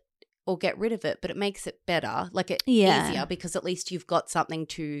diminish it or get rid of it, but it makes it better, like it easier, because at least you've got something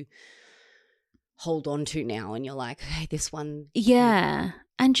to hold on to now, and you're like, hey, this one. Yeah.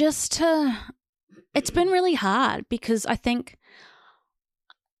 And it's been really hard because I think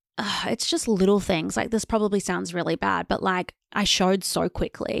it's just little things. Like this probably sounds really bad, but like I showed so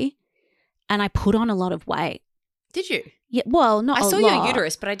quickly and I put on a lot of weight. Did you? Yeah, well, not a lot. I saw your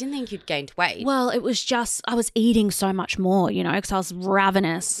uterus, but I didn't think you'd gained weight. Well, it was just I was eating so much more, because I was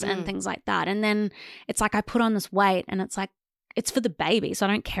ravenous and things like that. And then it's like I put on this weight and it's like it's for the baby, so I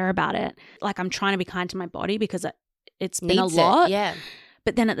don't care about it. Like I'm trying to be kind to my body because it's been a lot. Yeah.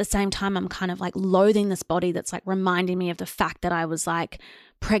 But then at the same time, I'm kind of like loathing this body that's like reminding me of the fact that I was like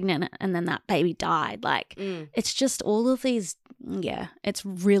pregnant and then that baby died. Like it's just all of these, it's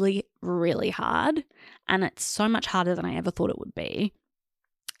really, really hard. And it's so much harder than I ever thought it would be.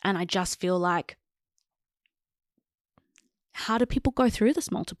 And I just feel like, how do people go through this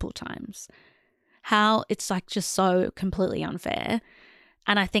multiple times? How it's like just so completely unfair.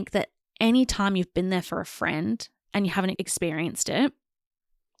 And I think that any time you've been there for a friend and you haven't experienced it,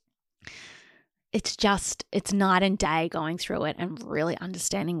 it's night and day going through it and really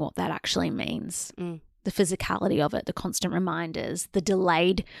understanding what that actually means. The physicality of it, the constant reminders, the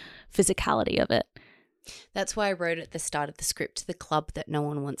delayed physicality of it. That's why I wrote at the start of the script, the club that no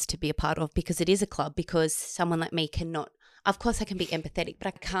one wants to be a part of, because it is a club, because someone like me cannot, of course I can be empathetic, but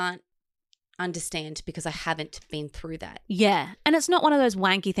I can't understand because I haven't been through that. Yeah. And it's not one of those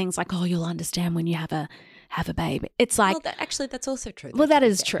wanky things like, oh, you'll understand when you have a baby. It's like, well, that's also true. Well, that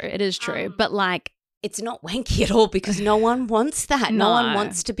is true. It is true. But like, it's not wanky at all because no one wants that. No one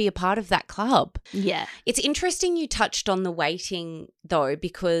wants to be a part of that club. Yeah. It's interesting you touched on the waiting though,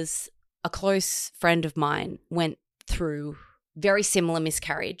 because a close friend of mine went through very similar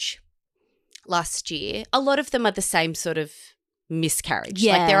miscarriage last year. A lot of them are the same sort of miscarriage.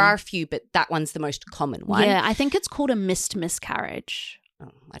 Yeah. Like there are a few, but that one's the most common one. Yeah, I think it's called a missed miscarriage. Oh,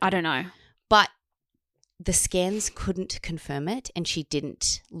 I don't know. But the scans couldn't confirm it and she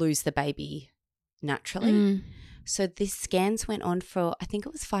didn't lose the baby naturally. So these scans went on for, I think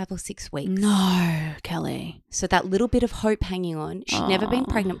it was 5 or 6 weeks. No, Kelly. So that little bit of hope hanging on, she'd never been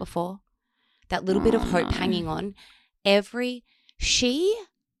pregnant before. That little bit of hope hanging on. She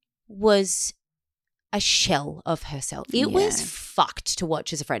was a shell of herself. It was fucked to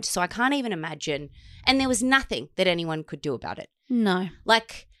watch as a friend. So I can't even imagine. And there was nothing that anyone could do about it. No.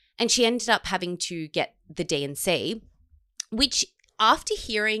 And she ended up having to get the D&C, which after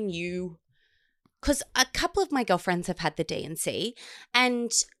hearing you, because a couple of my girlfriends have had the D&C,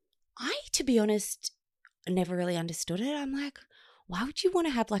 and I, to be honest, never really understood it. I'm like, why would you want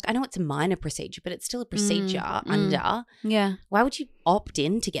to have I know it's a minor procedure, but it's still a procedure under. Yeah. Why would you opt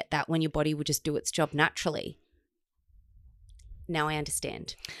in to get that when your body would just do its job naturally? Now I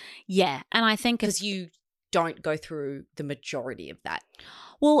understand. Yeah. And I think because you don't go through the majority of that.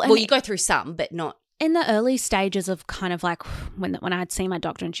 Well, you go through some, but not. In the early stages of kind of like when I had seen my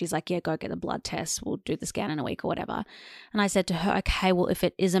doctor and she's like, yeah, go get the blood test. We'll do the scan in a week or whatever. And I said to her, okay, well, if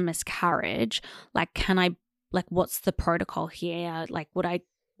it is a miscarriage, what's the protocol here? Like, would I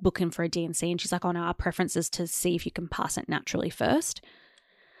book in for a D&C? And she's like, oh, no, our preference is to see if you can pass it naturally first.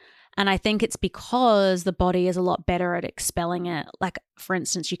 And I think it's because the body is a lot better at expelling it. Like, for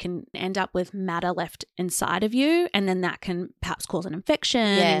instance, you can end up with matter left inside of you and then that can perhaps cause an infection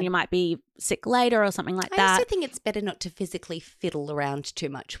and you might be sick later or something like that. I also think it's better not to physically fiddle around too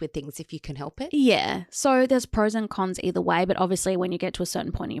much with things if you can help it. Yeah. So there's pros and cons either way, but obviously when you get to a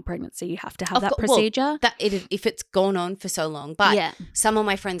certain point in your pregnancy, you have to have that procedure. Well, if it's gone on for so long. But some of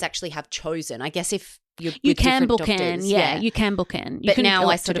my friends actually have chosen, I guess if you can book doctors, in. Yeah, you can book in. But now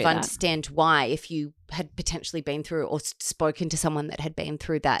I sort of understand why, if you had potentially been through or spoken to someone that had been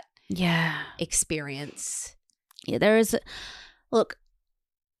through that experience. Yeah, there is. Look,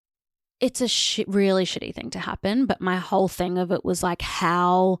 it's a really shitty thing to happen, but my whole thing of it was like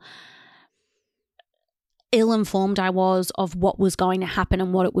how ill-informed I was of what was going to happen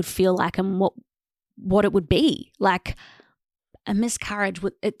and what it would feel like and what it would be. Like, a miscarriage,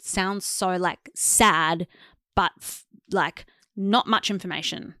 it sounds so like sad, but like not much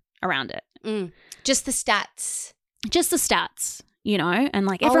information around it. Just the stats. And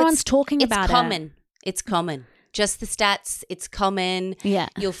like everyone's talking about it. It's common. Just the stats. It's common. Yeah.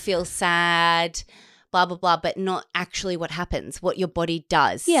 You'll feel sad, blah, blah, blah, but not actually what happens, what your body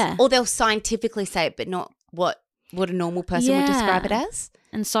does. Yeah. Or they'll scientifically say it, but not what a normal person would describe it as.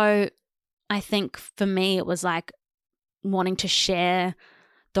 And so I think for me it was like wanting to share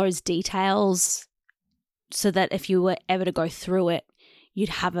those details so that if you were ever to go through it,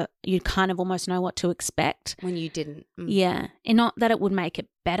 you'd kind of almost know what to expect. When you didn't. Yeah. And not that it would make it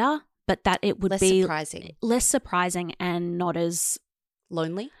better, but that it would be less surprising and not as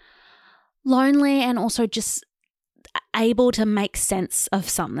lonely and also just able to make sense of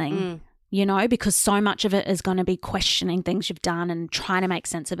something, because so much of it is going to be questioning things you've done and trying to make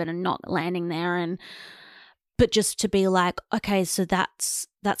sense of it and not landing there. But just to be like, okay, so that's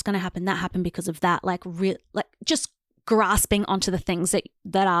going to happen. That happened because of that. Like just grasping onto the things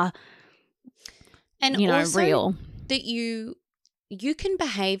that are, and also real. That you can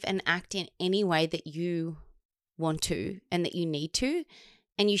behave and act in any way that you want to and that you need to,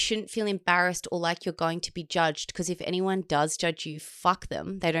 and you shouldn't feel embarrassed or like you're going to be judged, because if anyone does judge you, fuck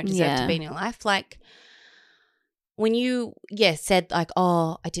them. They don't deserve to be in your life. Like when you said like,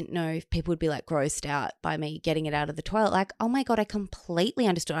 oh, I didn't know if people would be like grossed out by me getting it out of the toilet. Like, oh my God, I completely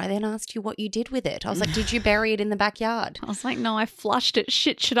understood. I then asked you what you did with it. I was like, did you bury it in the backyard? I was like, no, I flushed it.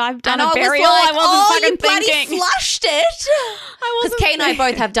 Shit, should I have done and a burial? I wasn't fucking you thinking. Bloody flushed it. Because Kate and I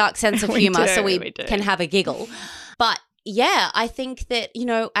both have dark sense of humor, so we can have a giggle. But yeah, I think that,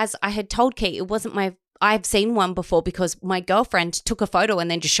 as I had told Kate, it wasn't I've seen one before because my girlfriend took a photo and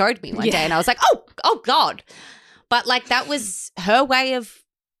then just showed me one day, and I was like, oh God. But like that was her way of,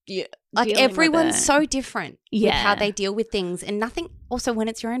 like dealing everyone's so different with how they deal with things, and nothing, also when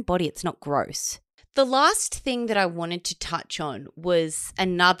it's your own body, it's not gross. The last thing that I wanted to touch on was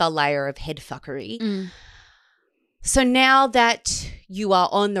another layer of head fuckery. So now that you are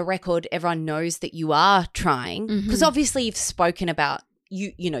on the record, everyone knows that you are trying, because obviously you've spoken about,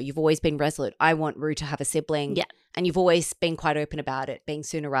 you've always been resolute. I want Rue to have a sibling. Yeah. And you've always been quite open about it being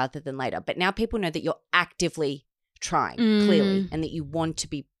sooner rather than later. But now people know that you're actively trying, clearly, and that you want to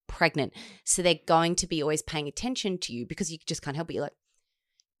be pregnant. So they're going to be always paying attention to you because you just can't help it. You're like,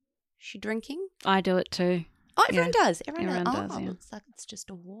 is she drinking? I do it too. Oh, everyone does. Everyone does. Looks like it's just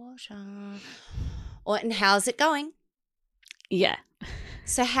a water. And how's it going? Yeah.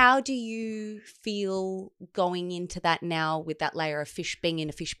 So how do you feel going into that now with that layer of fish being in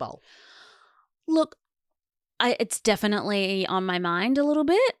a fishbowl? Look, it's definitely on my mind a little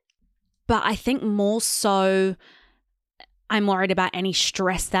bit, but I think more so I'm worried about any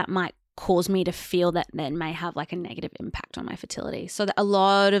stress that might cause me to feel that then may have like a negative impact on my fertility. So that a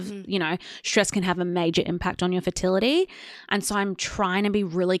lot of, stress can have a major impact on your fertility. And so I'm trying to be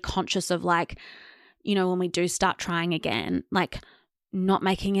really conscious of like, when we do start trying again, like not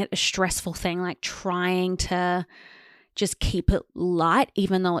making it a stressful thing, like trying to just keep it light,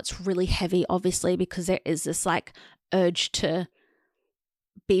 even though it's really heavy, obviously, because there is this like urge to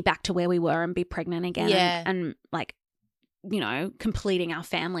be back to where we were and be pregnant again and like, completing our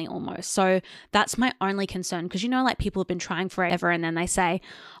family almost. So that's my only concern, because, like people have been trying forever and then they say,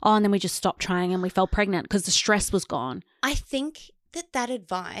 oh, and then we just stopped trying and we fell pregnant because the stress was gone. I think that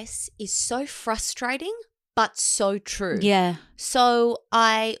advice is so frustrating but so true. Yeah. So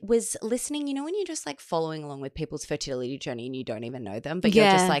I was listening, when you're just like following along with people's fertility journey and you don't even know them, but you're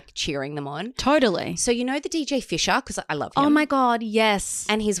just like cheering them on. Totally. So the DJ Fisher, because I love him. Oh my God, yes.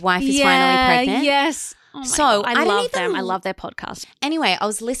 And his wife is finally pregnant. Yes. Oh my God. I love them. I love their podcast. Anyway, I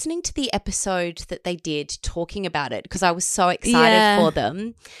was listening to the episode that they did talking about it because I was so excited for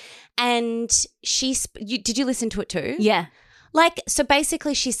them. And did you listen to it too? Yeah. Like, so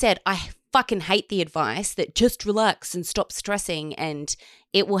basically she said, I fucking hate the advice that just relax and stop stressing and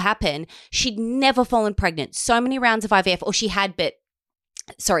it will happen. She'd never fallen pregnant. So many rounds of IVF, or she had,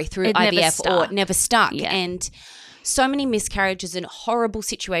 through IVF, or it never stuck. Yeah. And so many miscarriages and horrible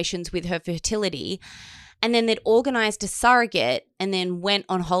situations with her fertility. And then they'd organised a surrogate and then went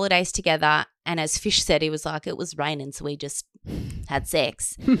on holidays together. And as Fish said, he was like, it was raining, so we just had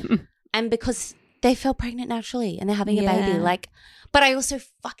sex. And because they fell pregnant naturally and they're having a baby. Like, but I also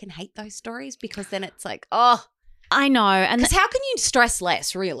fucking hate those stories because then it's like, oh. I know. And because how can you stress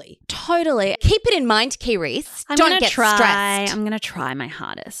less, really? Totally. Keep it in mind, Kiris. Don't get stressed. I'm going to try my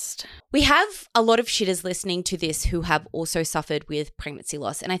hardest. We have a lot of shitters listening to this who have also suffered with pregnancy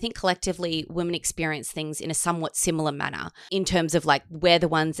loss. And I think collectively women experience things in a somewhat similar manner in terms of like we're the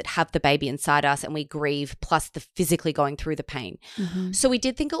ones that have the baby inside us and we grieve, plus the physically going through the pain. Mm-hmm. So we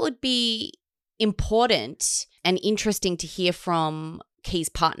did think it would be important and interesting to hear from Key's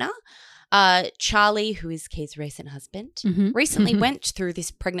partner. Charlie, who is Key's recent husband, recently went through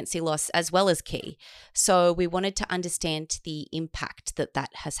this pregnancy loss as well as Key. So we wanted to understand the impact that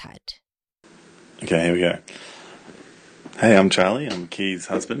has had. Okay, here we go. Hey, I'm Charlie. I'm Key's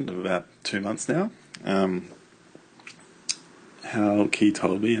husband of about 2 months now. How Key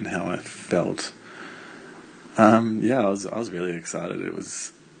told me and how I felt. I was really excited. It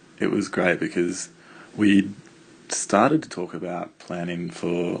was it was great because we started to talk about planning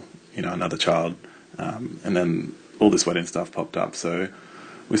for, another child, and then all this wedding stuff popped up. So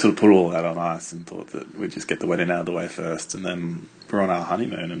we sort of put all that on ice and thought that we'd just get the wedding out of the way first, and then we're on our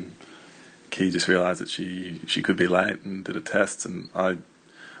honeymoon, and Key just realised that she could be late and did a test, and I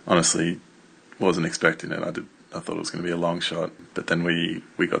honestly wasn't expecting it. I thought it was going to be a long shot, but then we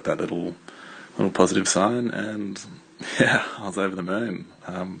got that little positive sign, and yeah, I was over the moon.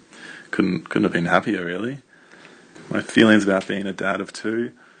 Couldn't have been happier, really. My feelings about being a dad of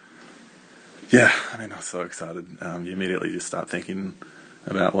two. Yeah, I was so excited. You immediately just start thinking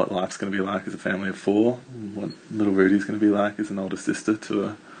about what life's going to be like as a family of four, what little Rudy's going to be like as an older sister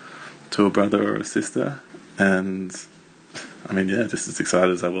to a brother or a sister, and just as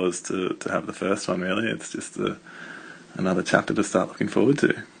excited as I was to have the first one. Really, it's just another chapter to start looking forward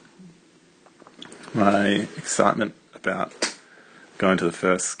to. My excitement about going to the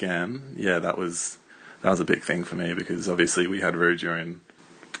first scan, that was a big thing for me, because obviously we had Roo during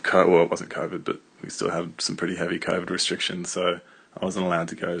it wasn't COVID, but we still had some pretty heavy COVID restrictions, so I wasn't allowed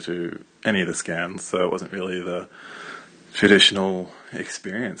to go to any of the scans, so it wasn't really the traditional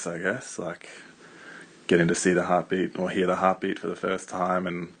experience, I guess, like getting to see the heartbeat or hear the heartbeat for the first time,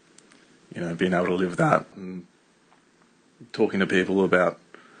 and being able to live that, and talking to people about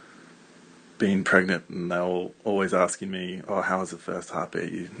being pregnant, and they were always asking me, "Oh, how was the first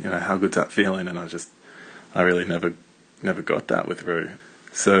heartbeat? How good's that feeling?" And I really never got that with Roo.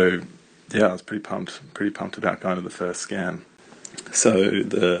 So yeah, I was pretty pumped about going to the first scan. So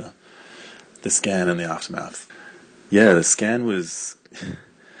the scan and the aftermath. Yeah, the scan was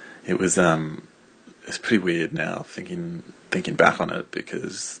it's pretty weird now thinking back on it,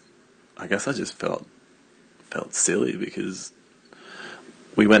 because I guess I just felt silly, because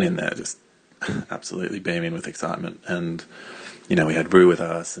we went in there just absolutely beaming with excitement, and we had Roo with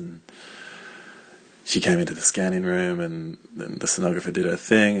us, and she came into the scanning room, and then the sonographer did her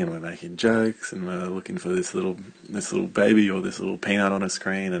thing, and we're making jokes, and we're looking for this little baby or this little peanut on a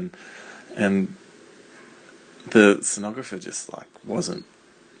screen, and the sonographer just wasn't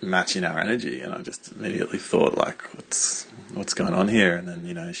matching our energy, and I just immediately thought what's going on here? And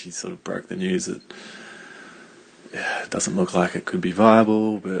then she sort of broke the news that it doesn't look like it could be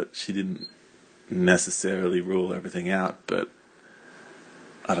viable, but she didn't necessarily rule everything out. But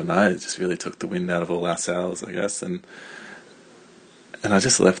I don't know, it just really took the wind out of all our sails, I guess, and I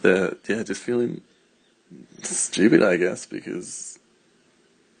just left there, just feeling stupid, I guess, because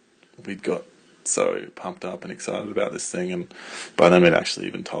we'd got so pumped up and excited about this thing, and by then we'd actually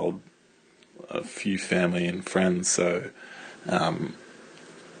even told a few family and friends, so I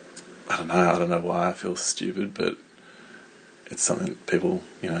don't know why I feel stupid, but it's something people,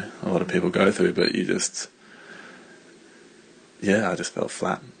 a lot of people go through, but you just, I just felt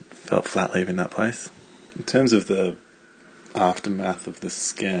flat leaving that place. In terms of the aftermath of the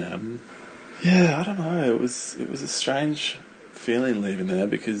scam, I don't know, it was a strange feeling leaving there,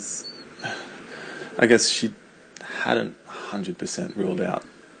 because I guess she hadn't 100% ruled out,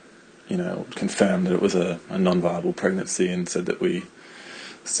 confirmed that it was a non-viable pregnancy, and said that we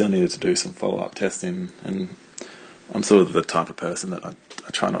still needed to do some follow-up testing. And I'm sort of the type of person that I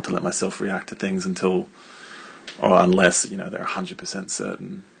try not to let myself react to things unless, they're 100%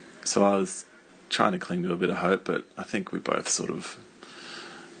 certain. So I was trying to cling to a bit of hope, but I think we both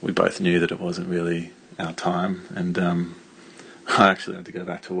knew that it wasn't really our time, and I actually had to go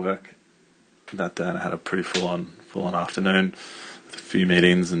back to work that day, and I had a pretty full-on afternoon with a few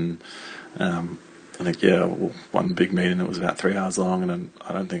meetings, and I think, one big meeting that was about 3 hours long, and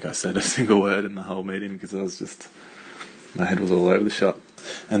I don't think I said a single word in the whole meeting, because my head was all over the shop.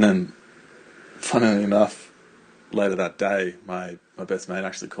 And then, funnily enough, later that day, my best mate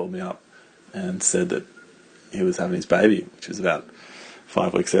actually called me up and said that he was having his baby, which was about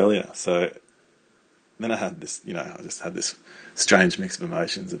 5 weeks earlier. So then I had this, I just had this strange mix of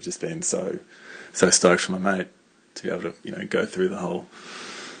emotions of just being so stoked for my mate to be able to, go through the whole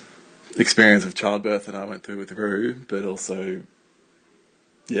experience of childbirth that I went through with Roo, but also,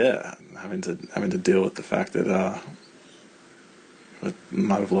 having to deal with the fact that I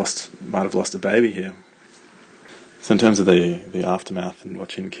might have lost a baby here. So in terms of the aftermath and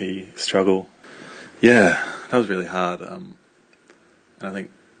watching Key struggle, that was really hard. And I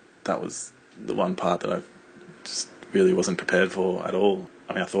think that was the one part that I just really wasn't prepared for at all.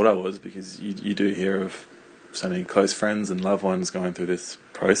 I thought I was, because you do hear of so many close friends and loved ones going through this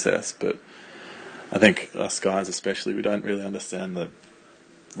process, but I think us guys especially, we don't really understand the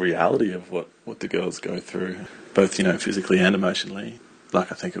reality of what the girls go through, both, physically and emotionally. I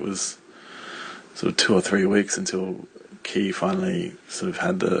think it was sort of 2 or 3 weeks until Key finally sort of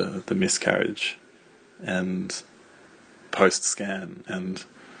had the miscarriage and post-scan, and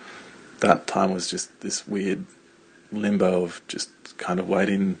that time was just this weird limbo of just kind of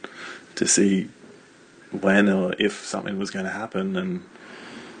waiting to see when or if something was going to happen. And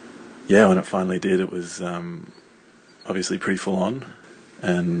yeah, when it finally did, it was obviously pretty full on,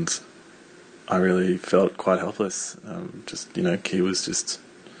 and I really felt quite helpless. Key was just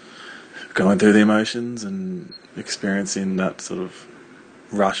going through the emotions and experiencing that sort of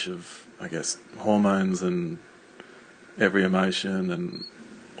rush of, I guess, hormones and every emotion, and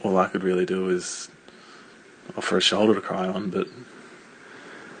all I could really do was offer a shoulder to cry on. But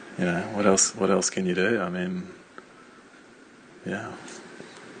what else can you do? I mean, yeah.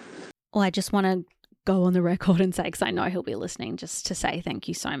 Well, I just want to go on the record and say, because I know he'll be listening, just to say thank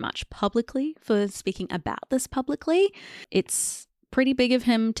you so much publicly for speaking about this publicly. It's pretty big of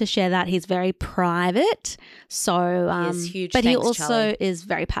him to share that. He's very private. So, he is huge. But Thanks, he also Charlie. is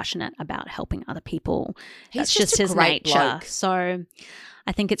very passionate about helping other people. He's That's just a his great nature. bloke. So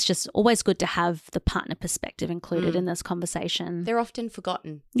I think it's just always good to have the partner perspective included in this conversation. They're often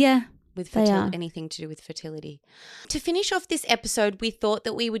forgotten. Yeah. With They are. anything to do with fertility. To finish off this episode, we thought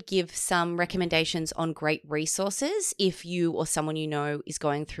that we would give some recommendations on great resources if you or someone you know is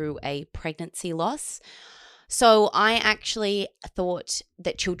going through a pregnancy loss. So I actually thought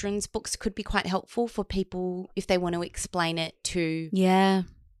that children's books could be quite helpful for people if they want to explain it to Yeah.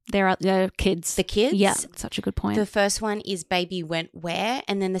 They're kids. the kids. Yeah, such a good point. The first one is Baby Went Where,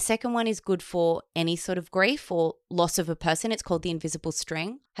 and then the second one is good for any sort of grief or loss of a person. It's called The Invisible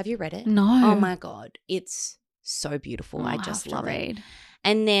String. Have you read it? No. Oh my God. It's so beautiful. I just love it.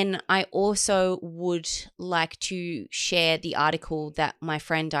 And then I also would like to share the article that my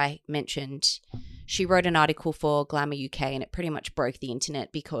friend I mentioned. She wrote an article for Glamour UK, and it pretty much broke the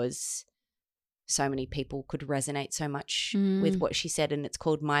internet because so many people could resonate so much with what she said, and it's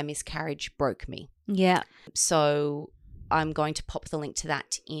called My Miscarriage Broke Me. Yeah. So I'm going to pop the link to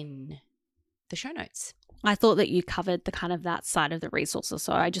that in the show notes. I thought that you covered the kind of that side of the resources.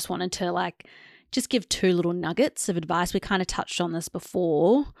 So I just wanted to just give two little nuggets of advice. We kind of touched on this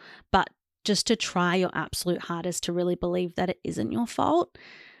before, but just to try your absolute hardest to really believe that it isn't your fault.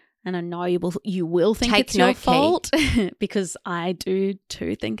 And I know you will think Take it's your note, fault because I do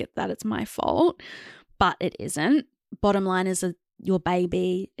too think that it's my fault, but it isn't. Bottom line is that your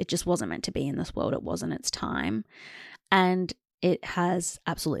baby, it just wasn't meant to be in this world. It wasn't its time. And it has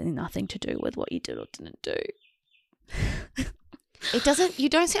absolutely nothing to do with what you did or didn't do. You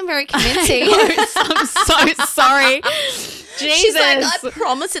don't sound very convincing. I'm so sorry. Jesus. She's like, I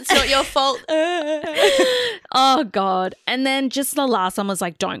promise it's not your fault. Oh, God. And then just the last one was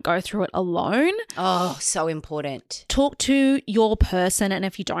like, don't go through it alone. Oh, so important. Talk to your person. And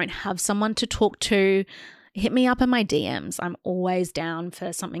if you don't have someone to talk to, hit me up in my DMs. I'm always down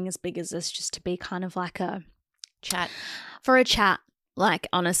for something as big as this, just to be kind of like a chat. For a chat. Like,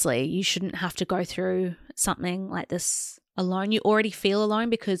 honestly, you shouldn't have to go through something like this alone. You already feel alone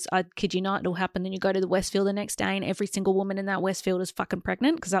because, I kid you not, it'll happen. Then you go to the Westfield the next day and every single woman in that Westfield is fucking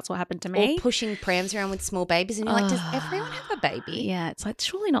pregnant, because that's what happened to me. Or pushing prams around with small babies and you're like, does everyone have a baby? Yeah, it's like,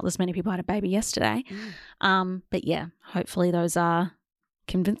 surely not this many people had a baby yesterday. But yeah, hopefully those are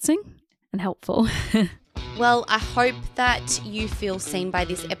convincing and helpful. Well, I hope that you feel seen by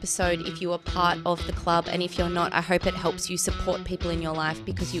this episode if you are part of the club, and if you're not, I hope it helps you support people in your life,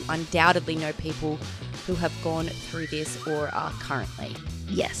 because you undoubtedly know people who have gone through this or are currently.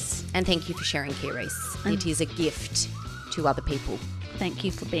 Yes. And thank you for sharing, Keris. It is a gift to other people. Thank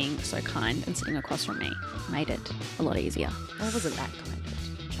you for being so kind and sitting across from me. Made it a lot easier. I wasn't that kind,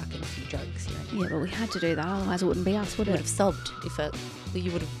 but chuck in a few jokes here. Yeah, but we had to do that, otherwise it wouldn't be us, would You it? would have sobbed if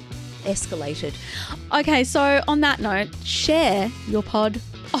you would have escalated. Okay, so on that note, share your pod.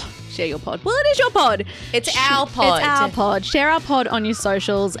 Oh, share your pod. Well, it is your pod. It's our pod. It's our pod. Share our pod on your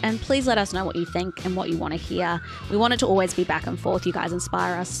socials, and please let us know what you think and what you want to hear. We want it to always be back and forth. You guys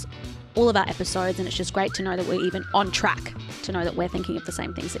inspire us all of our episodes, and it's just great to know that we're even on track, to know that we're thinking of the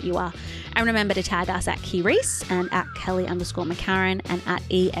same things that you are. And remember to tag us at Key Reese and at Kelly_McCarran and at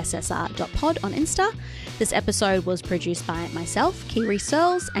ESSR.pod on Insta. This episode was produced by myself, Key Reese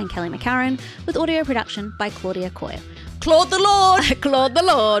Searles, and Kelly McCarran, with audio production by Claudia Coyle. Claude the Lord. Claude the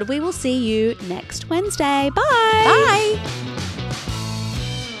Lord. We will see you next Wednesday. Bye. Bye.